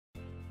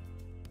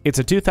It's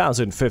a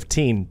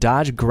 2015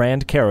 Dodge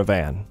Grand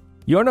Caravan.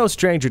 You're no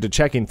stranger to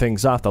checking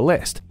things off the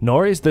list,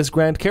 nor is this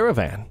Grand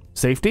Caravan.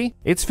 Safety?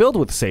 It's filled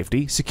with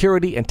safety,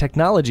 security, and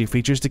technology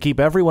features to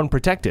keep everyone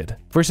protected.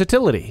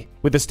 Versatility?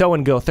 With the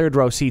stow-and-go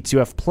third-row seats, you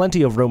have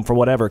plenty of room for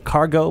whatever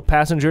cargo,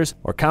 passengers,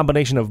 or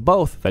combination of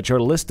both that your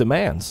list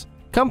demands.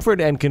 Comfort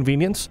and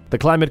convenience? The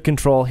climate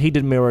control,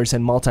 heated mirrors,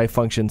 and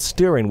multifunction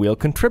steering wheel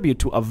contribute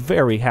to a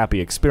very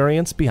happy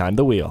experience behind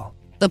the wheel.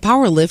 The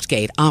power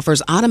liftgate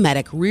offers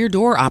automatic rear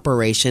door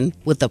operation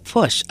with the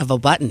push of a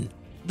button.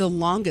 The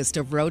longest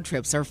of road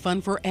trips are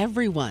fun for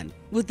everyone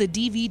with the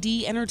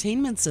DVD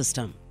entertainment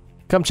system.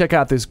 Come check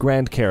out this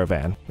Grand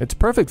Caravan. It's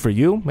perfect for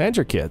you and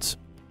your kids.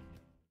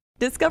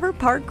 Discover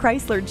Park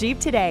Chrysler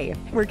Jeep today.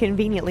 We're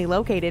conveniently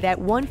located at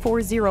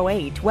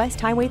 1408 West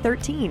Highway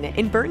 13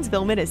 in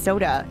Burnsville,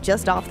 Minnesota,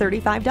 just off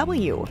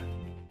 35W.